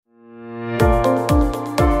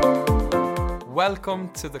welcome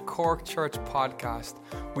to the Cork Church podcast.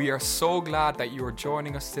 We are so glad that you are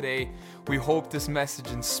joining us today. We hope this message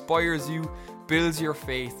inspires you, builds your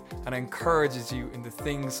faith, and encourages you in the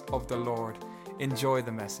things of the Lord. Enjoy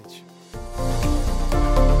the message.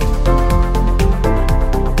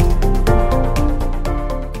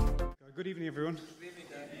 Good evening, everyone.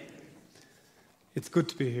 It's good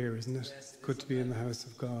to be here, isn't it? Yes, good to be in the house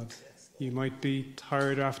of God. Yes. You might be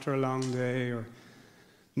tired after a long day, or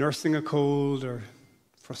nursing a cold, or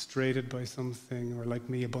frustrated by something, or like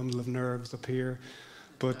me, a bundle of nerves up here.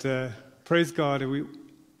 But praise God,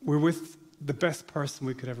 we're with the best person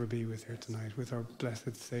we could ever be with here tonight, with our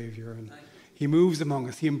blessed Saviour. And He moves among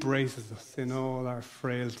us. He embraces us in all our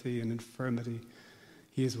frailty and infirmity.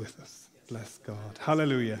 He is with us. Bless God.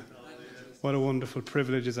 Hallelujah. What a wonderful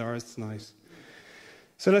privilege is ours tonight.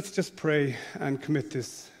 So let's just pray and commit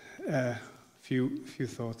this few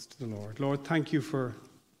thoughts to the Lord. Lord, thank you for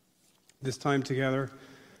this time together.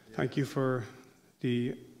 Thank you for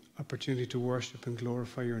the opportunity to worship and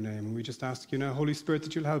glorify your name. And we just ask you now, Holy Spirit,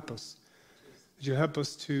 that you'll help us. That you'll help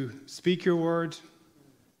us to speak your word,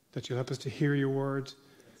 that you'll help us to hear your word,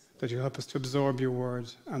 that you'll help us to absorb your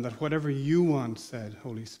word, and that whatever you want said,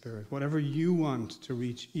 Holy Spirit, whatever you want to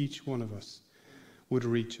reach each one of us would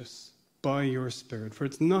reach us by your Spirit. For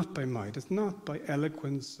it's not by might, it's not by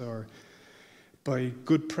eloquence or by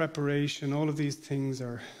good preparation. All of these things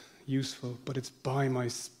are useful, but it's by my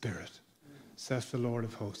Spirit, saith the Lord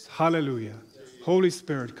of hosts. Hallelujah. Holy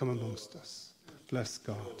Spirit, come amongst us. Bless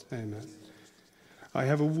God. Amen. I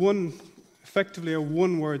have effectively a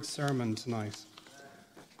one-word sermon tonight.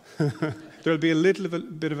 There'll be a little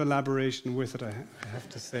bit of elaboration with it, I have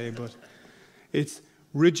to say, but it's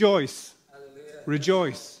rejoice.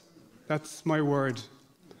 Rejoice. That's my word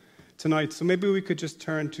tonight. So maybe we could just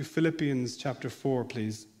turn to Philippians chapter 4,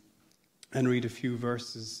 please, and read a few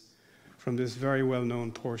verses from this very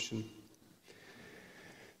well-known portion.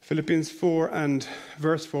 Philippians 4 and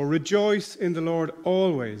verse 4. Rejoice in the Lord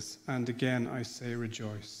always, and again I say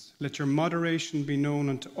rejoice. Let your moderation be known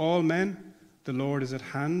unto all men. The Lord is at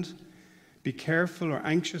hand. Be careful or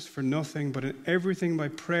anxious for nothing, but in everything by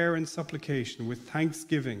prayer and supplication with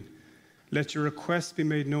thanksgiving. Let your requests be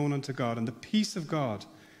made known unto God, and the peace of God,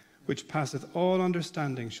 which passeth all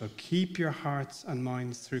understanding, shall keep your hearts and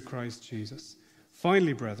minds through Christ Jesus.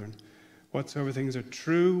 Finally, brethren, whatsoever things are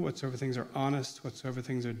true, whatsoever things are honest, whatsoever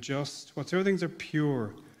things are just, whatsoever things are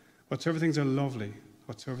pure, whatsoever things are lovely,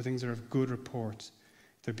 whatsoever things are of good report,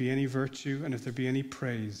 if there be any virtue and if there be any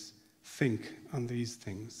praise, think on these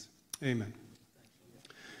things. Amen.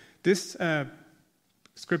 This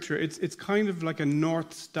scripture, it's kind of like a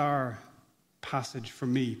North Star passage for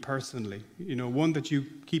me personally. You know, one that you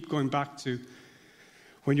keep going back to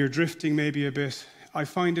when you're drifting maybe a bit. I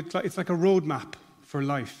find it's like a roadmap for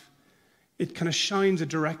life. It kind of shines a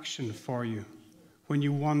direction for you when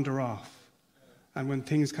you wander off and when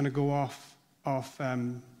things kind of go off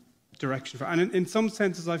direction. And in some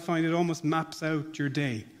senses, I find it almost maps out your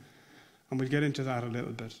day. And we'll get into that a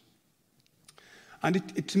little bit.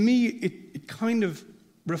 And to me, it kind of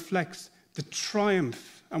reflects the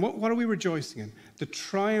triumph. And what are we rejoicing in? The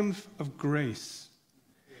triumph of grace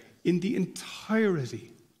in the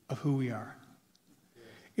entirety of who we are.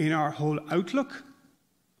 In our whole outlook,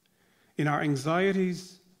 in our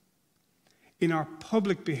anxieties, in our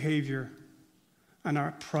public behavior, and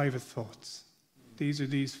our private thoughts. These are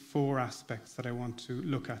these four aspects that I want to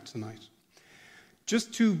look at tonight.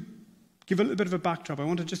 Just to give a little bit of a backdrop, I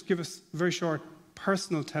want to just give us a very short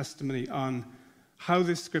personal testimony on how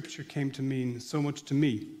this scripture came to mean so much to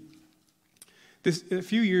me. A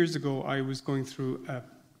few years ago, I was going through a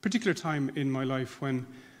particular time in my life when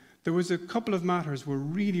there was a couple of matters were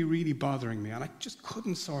really, really bothering me, and I just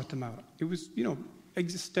couldn't sort them out. It was,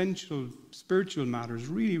 existential, spiritual matters,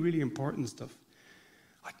 really, really important stuff.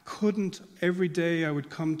 I couldn't. Every day I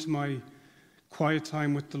would come to my quiet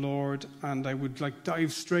time with the Lord, and I would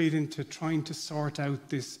dive straight into trying to sort out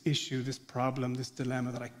this issue, this problem, this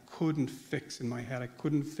dilemma that I couldn't fix in my head. I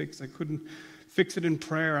couldn't fix it in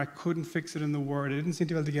prayer. I couldn't fix it in the Word. I didn't seem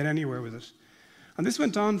to be able to get anywhere with it. And this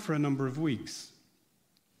went on for a number of weeks.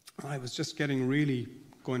 I was just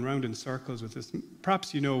going round in circles with this.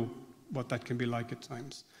 Perhaps you know what that can be like at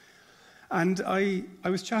times. And I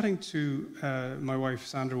was chatting to my wife,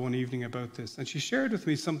 Sandra, one evening about this, and she shared with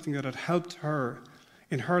me something that had helped her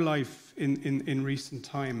in her life in recent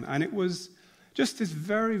time. And it was just this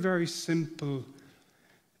very, very simple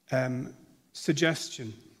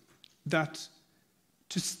suggestion that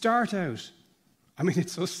to start out,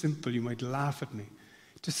 it's so simple you might laugh at me,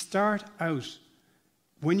 to start out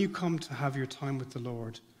when you come to have your time with the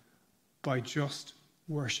Lord by just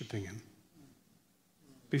worshipping Him.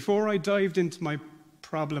 before I dived into my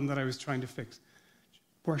problem that I was trying to fix.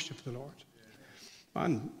 Worship the Lord.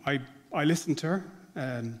 And I listened to her,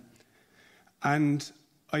 and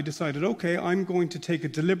I decided, okay, I'm going to take a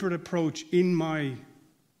deliberate approach in my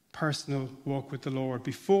personal walk with the Lord.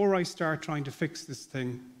 Before I start trying to fix this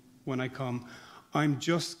thing when I come, I'm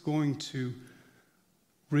just going to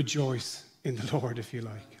rejoice in the Lord, if you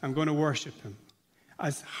like. I'm going to worship him.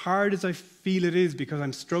 As hard as I feel it is, because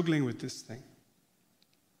I'm struggling with this thing.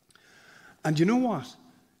 And you know what?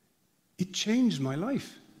 It changed my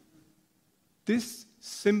life. This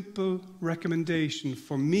simple recommendation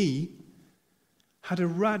for me had a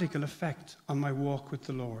radical effect on my walk with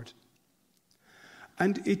the Lord.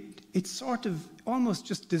 And it sort of almost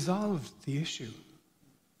just dissolved the issue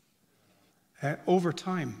over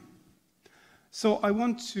time. So I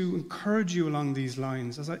want to encourage you along these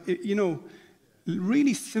lines.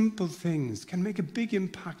 Really simple things can make a big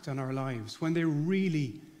impact on our lives when they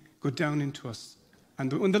really go down into us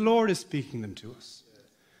and when the Lord is speaking them to us.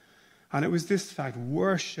 And it was this fact: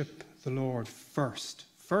 worship the Lord first.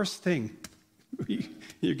 First thing,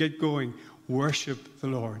 you get going, worship the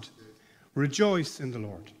Lord. Rejoice in the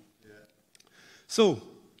Lord. So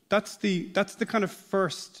that's the kind of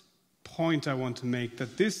first point I want to make,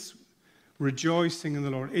 that this rejoicing in the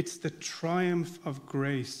Lord, it's the triumph of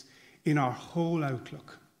grace in our whole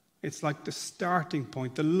outlook. It's like the starting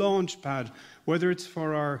point, the launch pad, whether it's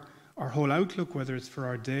for our whole outlook, whether it's for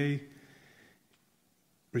our day.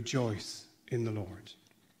 Rejoice in the Lord.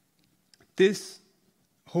 This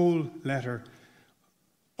whole letter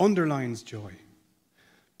underlines joy.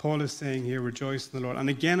 Paul is saying here, rejoice in the Lord. And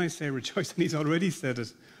again I say rejoice, and he's already said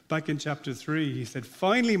it. Back in chapter 3, he said,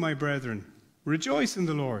 finally, my brethren, rejoice in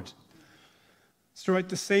the Lord. It's to write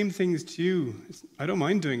the same things to you. I don't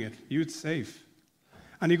mind doing it. You, it's safe.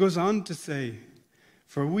 And he goes on to say,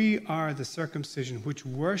 for we are the circumcision which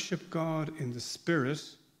worship God in the Spirit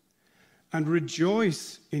and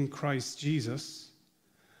rejoice in Christ Jesus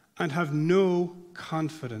and have no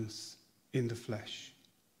confidence in the flesh.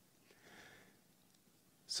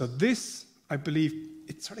 So this, I believe,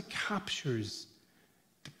 it sort of captures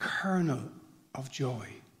the kernel of joy.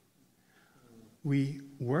 We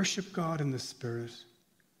worship God in the Spirit,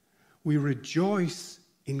 we rejoice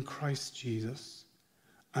in Christ Jesus,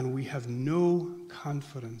 and we have no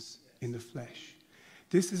confidence in the flesh.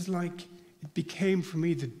 This is like, it became for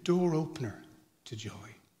me the door opener to joy.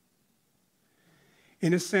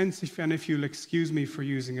 In a sense, if you'll excuse me for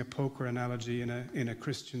using a poker analogy in a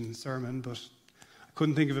Christian sermon, but I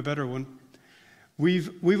couldn't think of a better one. We've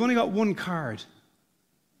only got one card,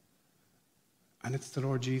 and it's the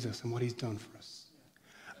Lord Jesus and what he's done for us.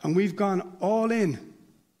 And we've gone all in.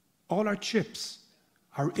 All our chips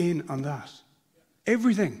are in on that.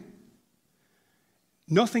 Everything.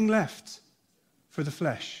 Nothing left for the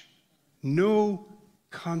flesh. No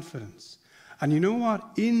confidence. And you know what?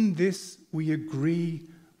 In this we agree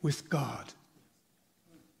with God.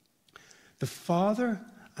 The Father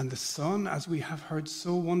and the Son, as we have heard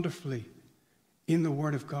so wonderfully in the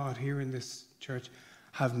Word of God here in this church,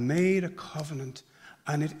 have made a covenant,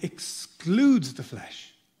 and it excludes the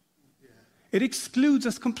flesh. It excludes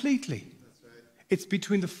us completely. That's right. It's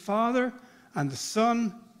between the Father and the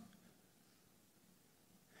Son.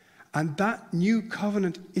 And that new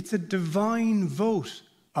covenant, it's a divine vote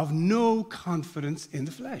of no confidence in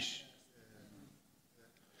the flesh.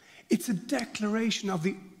 It's a declaration of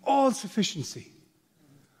the all-sufficiency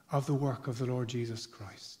of the work of the Lord Jesus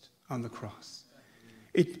Christ on the cross.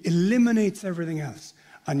 It eliminates everything else.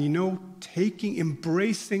 And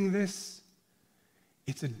embracing this,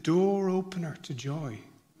 it's a door opener to joy.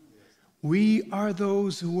 We are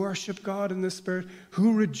those who worship God in the Spirit,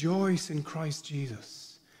 who rejoice in Christ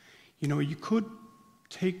Jesus. You could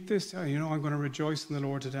take this, I'm going to rejoice in the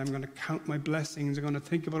Lord today. I'm going to count my blessings. I'm going to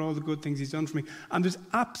think about all the good things he's done for me. And there's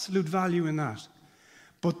absolute value in that.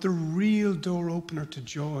 But the real door opener to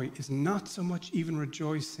joy is not so much even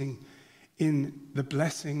rejoicing in the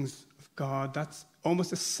blessings of God. That's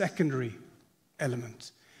almost a secondary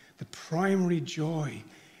element. The primary joy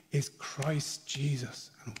is Christ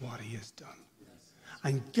Jesus and what he has done.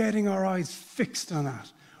 And getting our eyes fixed on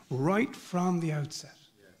that right from the outset.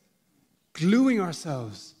 Gluing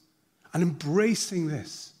ourselves and embracing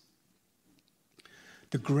this.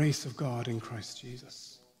 The grace of God in Christ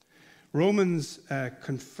Jesus. Romans kind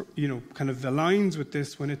of aligns with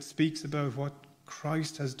this when it speaks about what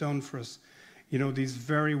Christ has done for us. These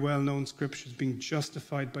very well-known scriptures, being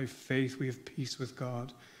justified by faith, we have peace with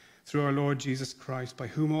God through our Lord Jesus Christ, by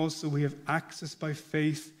whom also we have access by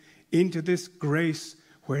faith into this grace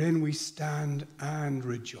wherein we stand and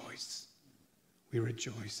rejoice. We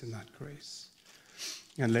rejoice in that grace.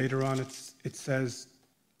 And later on it says,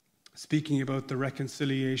 speaking about the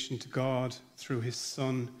reconciliation to God through his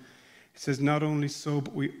Son, it says, not only so,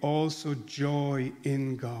 but we also joy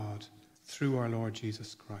in God through our Lord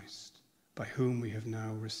Jesus Christ, by whom we have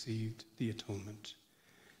now received the atonement.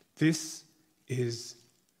 This is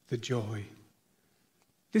the joy.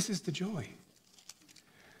 This is the joy.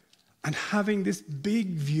 And having this big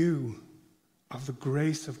view of the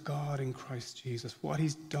grace of God in Christ Jesus, what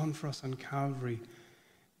he's done for us on Calvary,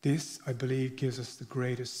 this, I believe, gives us the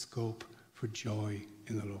greatest scope for joy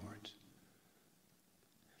in the Lord.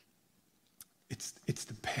 It's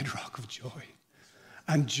the bedrock of joy.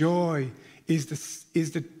 And joy is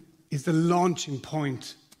the launching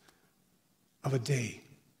point of a day,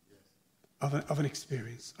 of an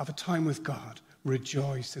experience, of a time with God.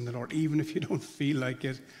 Rejoice in the Lord, even if you don't feel like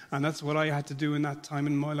it. And that's what I had to do in that time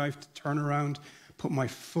in my life, to turn around, put my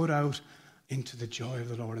foot out into the joy of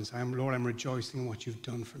the Lord and say, Lord, I'm rejoicing in what you've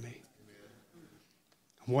done for me. Amen.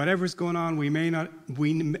 Whatever's going on,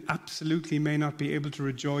 we absolutely may not be able to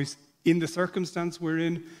rejoice in the circumstance we're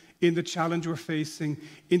in the challenge we're facing,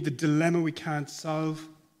 in the dilemma we can't solve.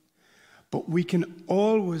 But we can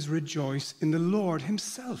always rejoice in the Lord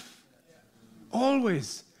himself.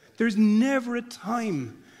 Always. There's never a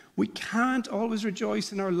time we can't always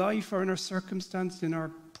rejoice in our life or in our circumstance, in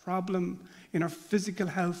our problem, in our physical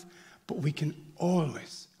health, but we can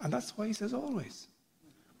always, and that's why he says always,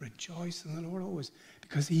 rejoice in the Lord always,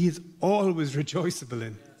 because he is always rejoiceable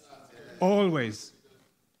in. Always.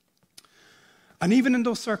 And even in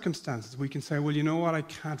those circumstances, we can say, well, you know what, I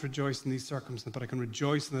can't rejoice in these circumstances, but I can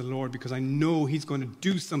rejoice in the Lord because I know he's going to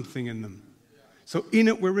do something in them. So in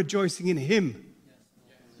it, we're rejoicing in him.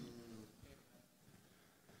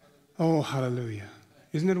 Oh, hallelujah.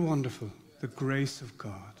 Isn't it wonderful? The grace of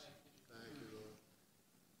God.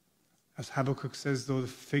 As Habakkuk says, though the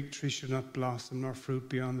fig tree should not blossom, nor fruit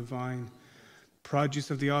be on the vine, produce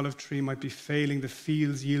of the olive tree might be failing, the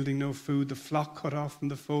fields yielding no food, the flock cut off from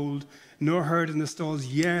the fold, nor herd in the stalls,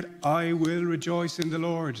 yet I will rejoice in the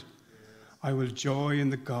Lord. I will joy in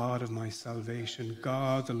the God of my salvation.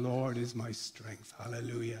 God, the Lord, is my strength.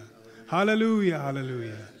 Hallelujah. Hallelujah,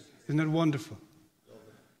 hallelujah. Isn't it wonderful?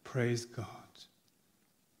 Praise God.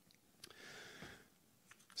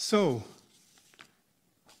 So,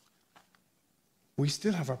 we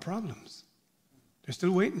still have our problems. They're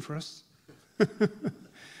still waiting for us.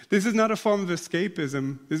 This is not a form of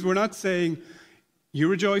escapism. We're not saying you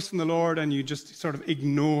rejoice in the Lord and you just sort of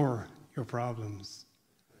ignore your problems.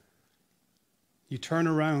 You turn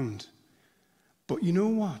around. But you know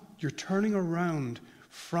what? You're turning around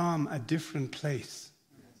from a different place.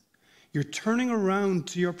 You're turning around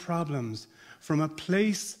to your problems from a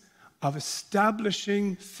place of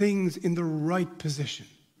establishing things in the right position.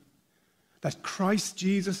 That Christ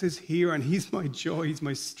Jesus is here and he's my joy, he's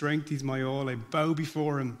my strength, he's my all. I bow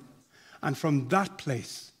before him. And from that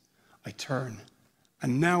place, I turn.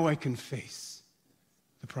 And now I can face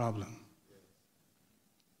the problem.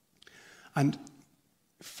 And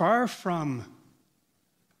far from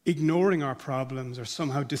ignoring our problems or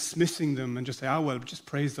somehow dismissing them and just say, well, just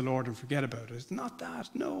praise the Lord and forget about it. It's not that,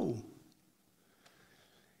 no.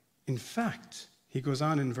 In fact, he goes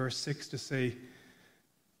on in verse 6 to say,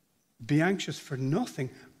 be anxious for nothing,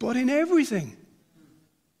 but in everything,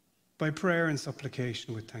 by prayer and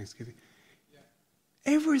supplication with thanksgiving.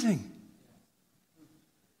 Everything.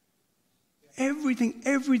 Everything,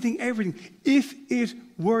 everything, everything. If it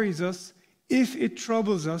worries us, if it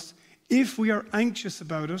troubles us, if we are anxious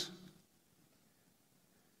about it,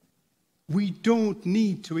 we don't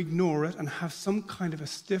need to ignore it and have some kind of a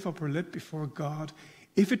stiff upper lip before God.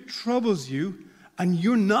 If it troubles you and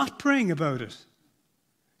you're not praying about it,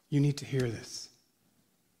 you need to hear this.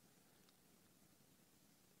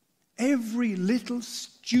 Every little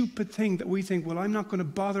stupid thing that we think, well, I'm not going to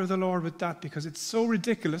bother the Lord with that because it's so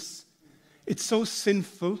ridiculous, it's so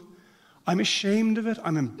sinful, I'm ashamed of it,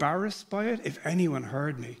 I'm embarrassed by it, if anyone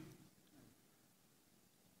heard me.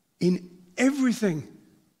 In everything,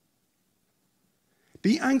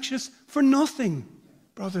 be anxious for nothing,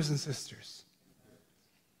 brothers and sisters.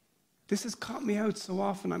 This has caught me out so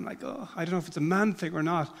often. I'm like, oh, I don't know if it's a man thing or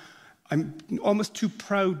not. I'm almost too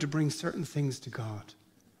proud to bring certain things to God.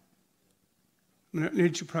 I'm nearly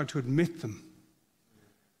too proud to admit them.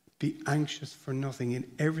 Be anxious for nothing in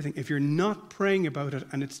everything. If you're not praying about it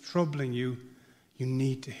and it's troubling you, you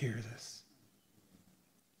need to hear this.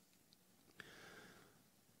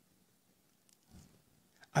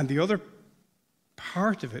 And the other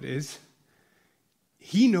part of it is,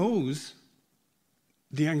 he knows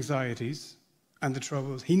the anxieties and the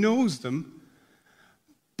troubles. He knows them,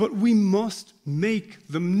 but we must make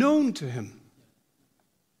them known to him.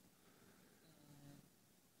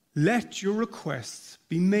 let your requests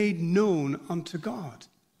be made known unto God.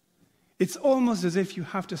 It's almost as if you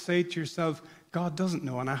have to say to yourself, God doesn't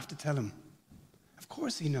know and I have to tell him. Of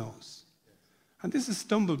course he knows. And this has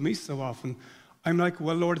stumbled me so often. I'm like,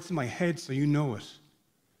 well, Lord, it's in my head, so you know it.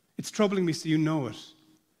 It's troubling me, so you know it.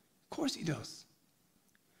 Of course he does.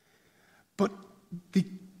 But the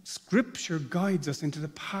Scripture guides us into the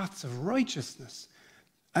paths of righteousness.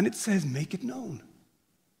 And it says, make it known.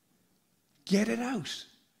 Get it out.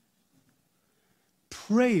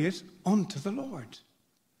 Pray it unto the Lord.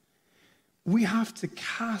 We have to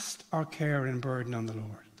cast our care and burden on the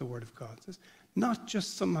Lord, the Word of God says. Not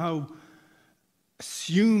just somehow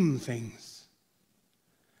assume things,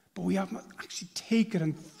 but we have to actually take it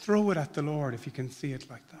and throw it at the Lord, if you can see it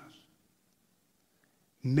like that.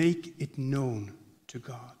 Make it known to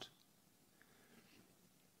God.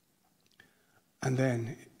 And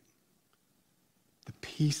then the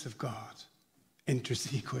peace of God enters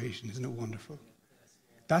the equation. Isn't it wonderful?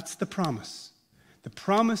 That's the promise. The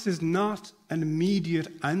promise is not an immediate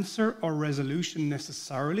answer or resolution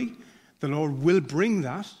necessarily. The Lord will bring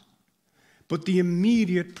that. But the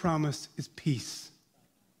immediate promise is peace.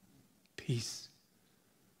 Peace.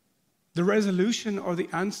 The resolution or the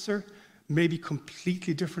answer may be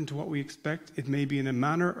completely different to what we expect. It may be in a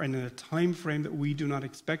manner and in a time frame that we do not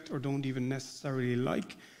expect or don't even necessarily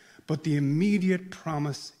like. But the immediate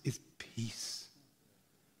promise is peace.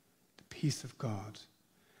 The peace of God,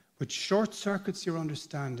 which short circuits your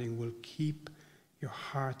understanding, will keep your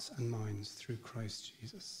hearts and minds through Christ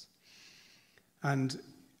Jesus. And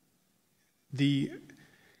the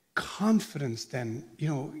confidence then,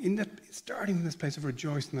 in that, starting from this place of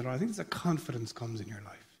rejoicing in the Lord, I think there's a confidence comes in your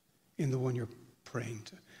life, in the one you're praying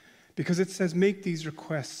to. Because it says, make these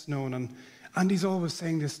requests known. And he's always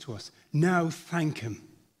saying this to us. Now thank him.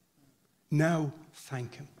 Now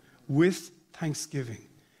thank him. With thanksgiving.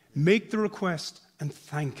 Make the request and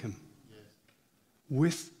thank him. Yes.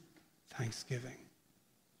 With thanksgiving.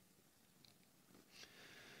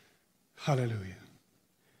 Hallelujah.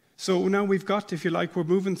 So now we've got, if you like, we're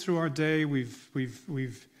moving through our day. We've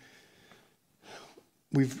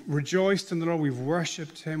rejoiced in the Lord. We've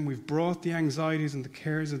worshipped him. We've brought the anxieties and the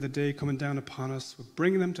cares of the day coming down upon us. We're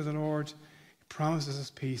bringing them to the Lord. He promises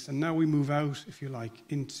us peace. And now we move out, if you like,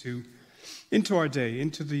 into our day,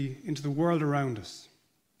 into the world around us.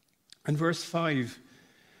 And verse 5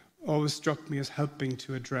 always struck me as helping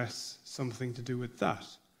to address something to do with that.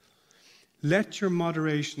 Let your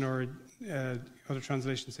moderation, or other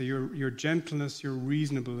translations say your gentleness, your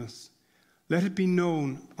reasonableness, let it be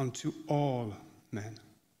known unto all men.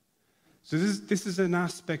 So this is an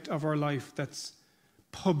aspect of our life that's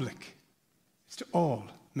public. It's to all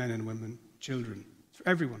men and women, children, for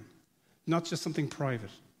everyone, not just something private.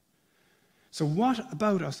 So what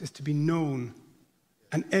about us is to be known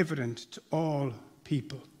and evident to all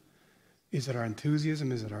people? Is it our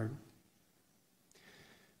enthusiasm? Is it our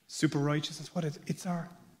super righteousness? What is it? It's our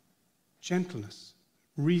gentleness,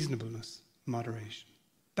 reasonableness, moderation.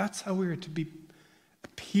 That's how we are to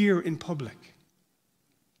appear in public.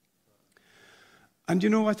 And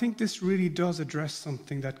I think this really does address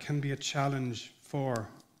something that can be a challenge for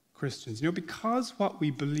Christians. Because what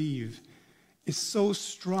we believe is so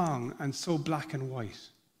strong and so black and white.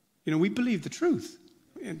 We believe the truth.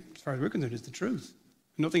 As far as we're concerned, it's the truth.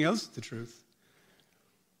 Nothing else is the truth.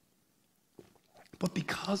 But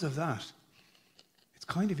because of that, it's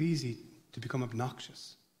kind of easy to become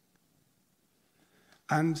obnoxious.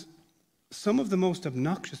 And some of the most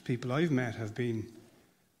obnoxious people I've met have been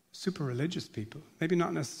super religious people. Maybe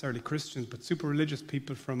not necessarily Christians, but super religious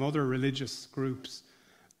people from other religious groups,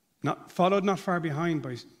 followed not far behind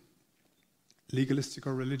by legalistic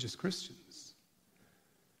or religious Christians.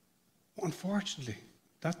 Unfortunately,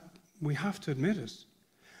 that we have to admit it.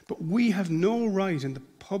 But we have no right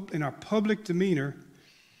in our public demeanor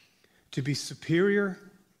to be superior,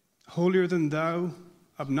 holier than thou,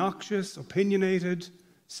 obnoxious, opinionated,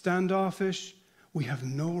 standoffish. We have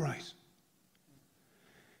no right.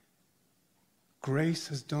 Grace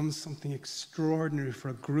has done something extraordinary for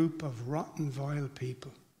a group of rotten, vile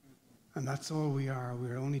people. And that's all we are.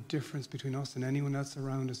 We're the only difference between us and anyone else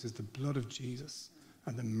around us is the blood of Jesus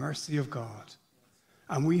and the mercy of God.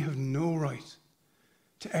 And we have no right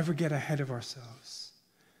to ever get ahead of ourselves.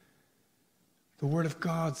 The Word of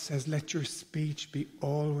God says, let your speech be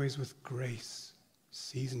always with grace,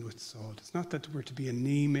 seasoned with salt. It's not that we're to be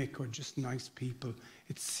anemic or just nice people.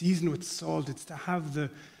 It's seasoned with salt. It's to have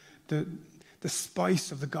the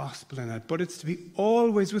spice of the gospel in it. But it's to be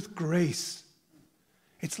always with grace.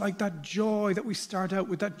 It's like that joy that we start out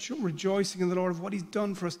with, that rejoicing in the Lord of what he's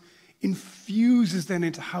done for us, infuses then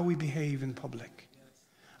into how we behave in public.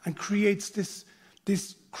 and creates this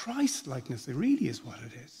Christ-likeness. It really is what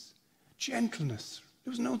it is. Gentleness.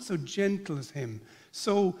 There was no one so gentle as him,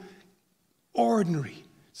 so ordinary,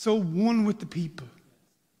 so one with the people.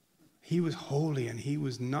 He was holy and he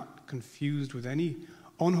was not confused with any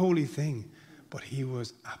unholy thing, but he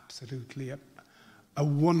was absolutely a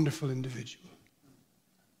wonderful individual.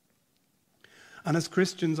 And as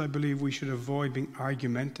Christians, I believe we should avoid being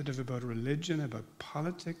argumentative about religion, about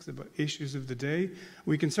politics, about issues of the day.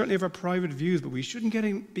 We can certainly have our private views, but we shouldn't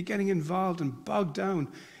be getting involved and bogged down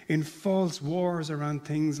in false wars around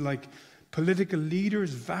things like political leaders,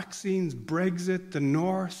 vaccines, Brexit, the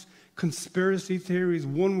North, conspiracy theories,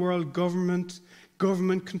 one world government,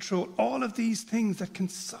 government control, all of these things that can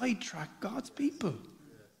sidetrack God's people.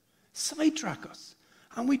 Sidetrack us.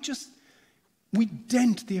 And we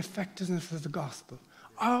dent the effectiveness of the gospel.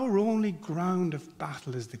 Our only ground of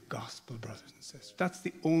battle is the gospel, brothers and sisters. That's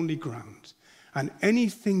the only ground. And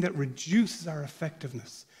anything that reduces our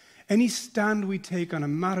effectiveness, any stand we take on a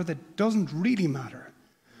matter that doesn't really matter,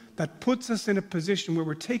 that puts us in a position where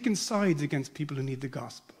we're taking sides against people who need the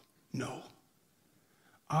gospel. No.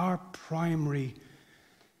 Our primary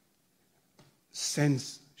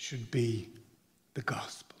sense should be the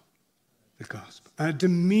gospel. The gospel. And a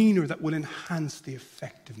demeanor that will enhance the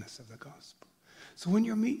effectiveness of the gospel. So when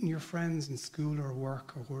you're meeting your friends in school or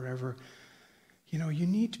work or wherever, you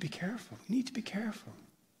need to be careful. You need to be careful.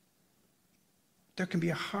 There can be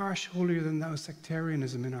a harsh, holier-than-thou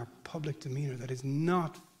sectarianism in our public demeanor that is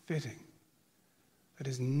not fitting, that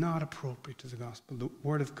is not appropriate to the gospel. The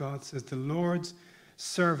Word of God says, the Lord's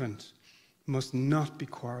servant must not be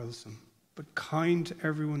quarrelsome, but kind to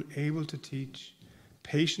everyone, able to teach,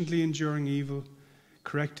 patiently enduring evil,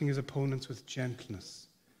 correcting his opponents with gentleness.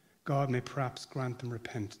 God may perhaps grant them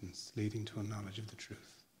repentance, leading to a knowledge of the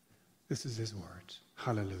truth. This is his word.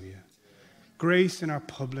 Hallelujah. Grace in our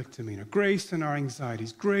public demeanor, grace in our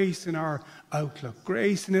anxieties, grace in our outlook,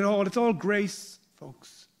 grace in it all. It's all grace,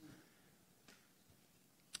 folks.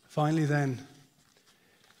 Finally then,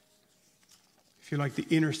 if you like, the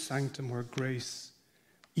inner sanctum where grace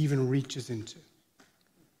even reaches into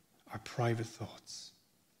our private thoughts.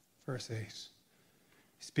 Verse 8. He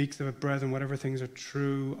speaks about, brethren, whatever things are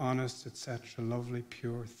true, honest, etc., lovely,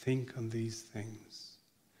 pure, think on these things.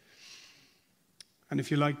 And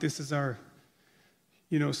if you like, this is our,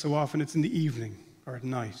 so often it's in the evening or at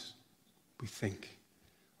night we think.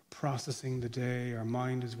 We're processing the day, our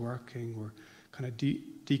mind is working, we're kind of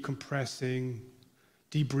decompressing,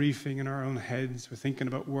 debriefing in our own heads. We're thinking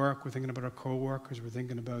about work, we're thinking about our co-workers, we're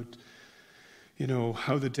thinking about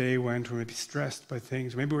how the day went. We're maybe stressed by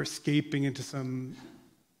things. Maybe we're escaping into some,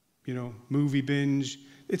 movie binge.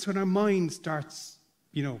 It's when our mind starts,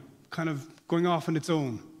 kind of going off on its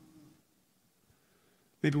own.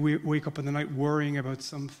 Maybe we wake up in the night worrying about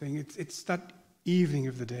something. It's that evening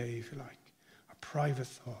of the day, if you like, our private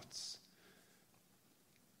thoughts.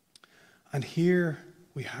 And here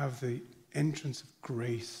we have the entrance of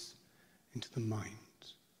grace into the mind.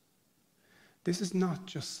 This is not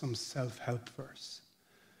just some self-help verse.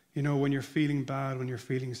 When you're feeling bad, when you're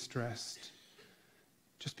feeling stressed,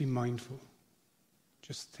 just be mindful.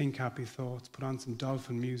 Just think happy thoughts, put on some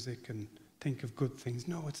dolphin music and think of good things.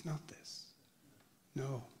 No, it's not this.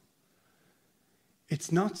 No.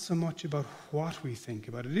 It's not so much about what we think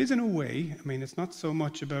about. It is in a way. It's not so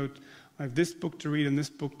much about, I have this book to read and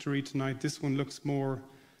this book to read tonight. This one looks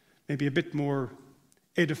maybe a bit more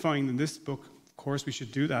edifying than this book. Of course, we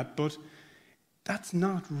should do that, but that's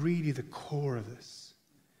not really the core of this.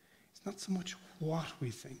 It's not so much what we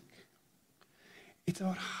think. It's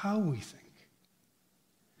about how we think.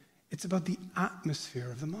 It's about the atmosphere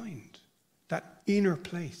of the mind, that inner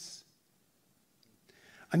place.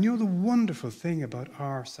 And the wonderful thing about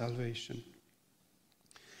our salvation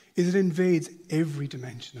is it invades every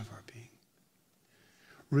dimension of our being.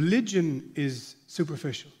 Religion is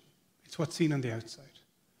superficial. It's what's seen on the outside.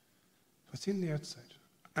 What's seen on the outside.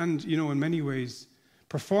 And, in many ways,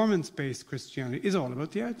 performance-based Christianity is all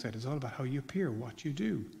about the outside. It's all about how you appear, what you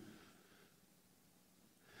do.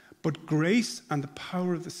 But grace and the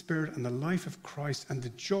power of the Spirit and the life of Christ and the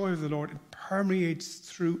joy of the Lord, it permeates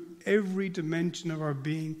through every dimension of our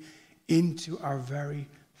being into our very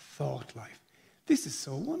thought life. This is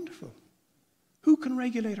so wonderful. Who can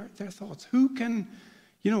regulate their thoughts? Who can,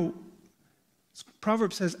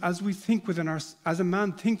 Proverbs says, as a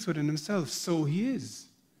man thinks within himself, so he is.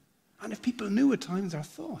 And if people knew at times our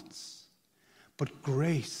thoughts, but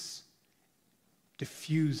grace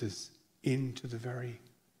diffuses into the very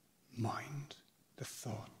mind, the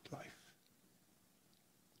thought life.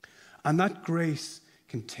 And that grace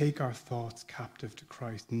can take our thoughts captive to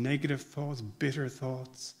Christ. Negative thoughts, bitter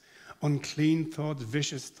thoughts, unclean thoughts,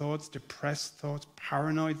 vicious thoughts, depressed thoughts,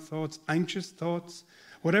 paranoid thoughts, anxious thoughts,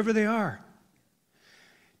 whatever they are.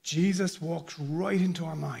 Jesus walks right into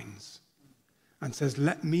our minds and says,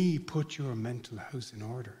 let me put your mental house in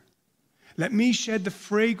order. Let me shed the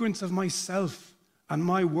fragrance of myself and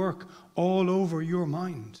my work all over your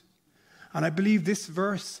mind. And I believe this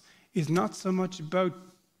verse is not so much about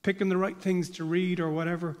picking the right things to read or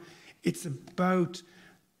whatever. It's about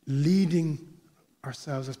leading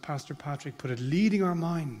ourselves, as Pastor Patrick put it, leading our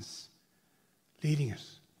minds, leading it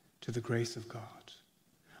to the grace of God.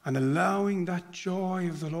 And allowing that joy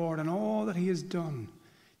of the Lord and all that he has done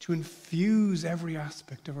to infuse every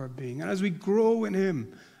aspect of our being. And as we grow in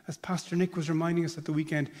him, as Pastor Nick was reminding us at the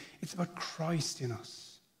weekend, it's about Christ in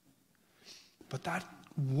us. But that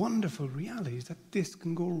wonderful reality is that this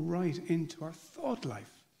can go right into our thought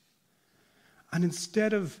life. And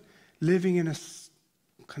instead of living in a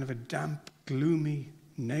kind of a damp, gloomy,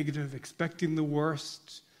 negative, expecting the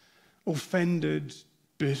worst, offended,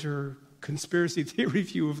 bitter, conspiracy theory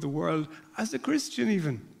view of the world, as a Christian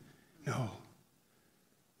even. No.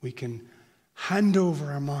 We can hand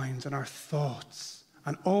over our minds and our thoughts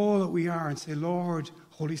and all that we are and say, Lord,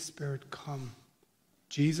 Holy Spirit, come.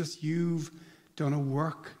 Jesus, you've done a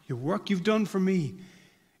work. Your work you've done for me.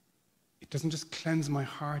 It doesn't just cleanse my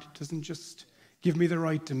heart. It doesn't just give me the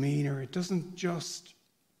right demeanor. It doesn't just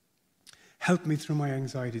help me through my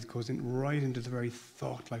anxiety. It goes right into the very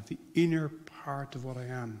thought life, the inner part of what I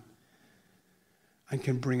am. And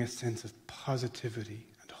can bring a sense of positivity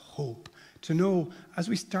and hope. To know, as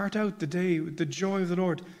we start out the day with the joy of the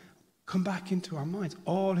Lord, come back into our minds.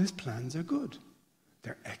 All his plans are good.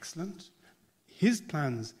 They're excellent. His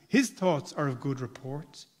plans, his thoughts are of good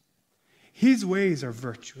report. His ways are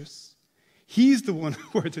virtuous. He's the one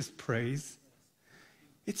worth his praise.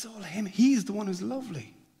 It's all him. He's the one who's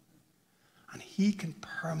lovely. And he can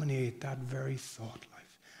permeate that very thought life.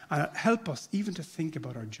 And help us even to think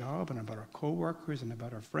about our job and about our co-workers and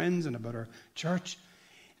about our friends and about our church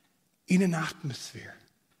in an atmosphere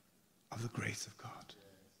of the grace of God.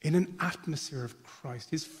 In an atmosphere of Christ.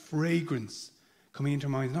 His fragrance coming into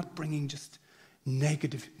our minds, not bringing just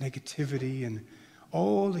negativity and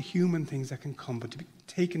all the human things that can come, but to be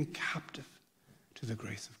taken captive to the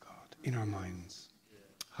grace of God in our minds.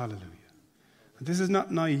 Hallelujah. And this is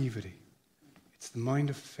not naivety. It's the mind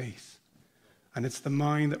of faith. And it's the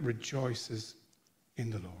mind that rejoices in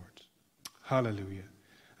the Lord. Hallelujah.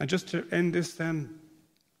 And just to end this then,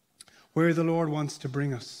 where the Lord wants to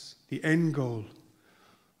bring us, the end goal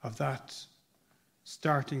of that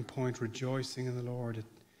starting point, rejoicing in the Lord.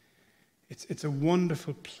 It's a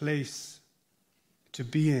wonderful place to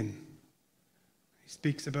be in. He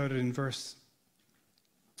speaks about it in verse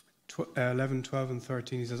 11, 12, and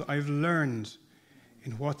 13. He says, I've learned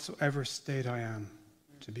in whatsoever state I am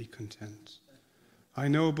to be content. I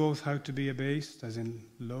know both how to be abased, as in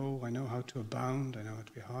low. I know how to abound. I know how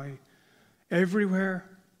to be high. Everywhere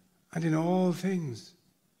and in all things,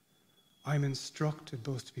 I'm instructed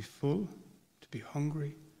both to be full, to be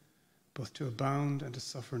hungry, both to abound and to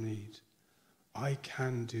suffer need. I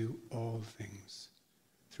can do all things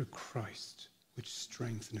through Christ, which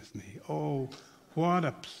strengtheneth me. Oh, what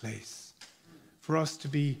a place for us to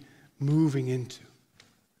be moving into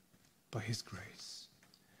by his grace.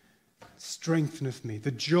 Strengtheneth me.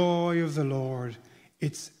 The joy of the Lord,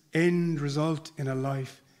 its end result in a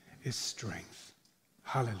life is strength.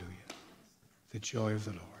 Hallelujah. The joy of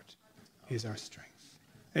the Lord is our strength.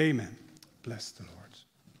 Amen. Bless the Lord.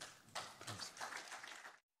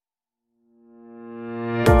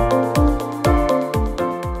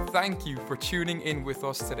 Thank you for tuning in with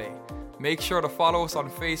us today. Make sure to follow us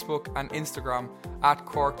on Facebook and Instagram at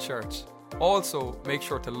Cork Church. Also, make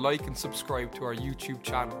sure to like and subscribe to our YouTube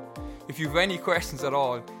channel. If you have any questions at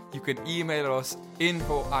all, you can email us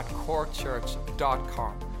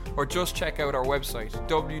info@corkchurch.com or just check out our website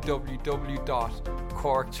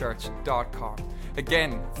www.corkchurch.com.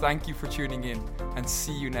 Again, thank you for tuning in and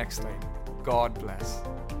see you next time. God bless.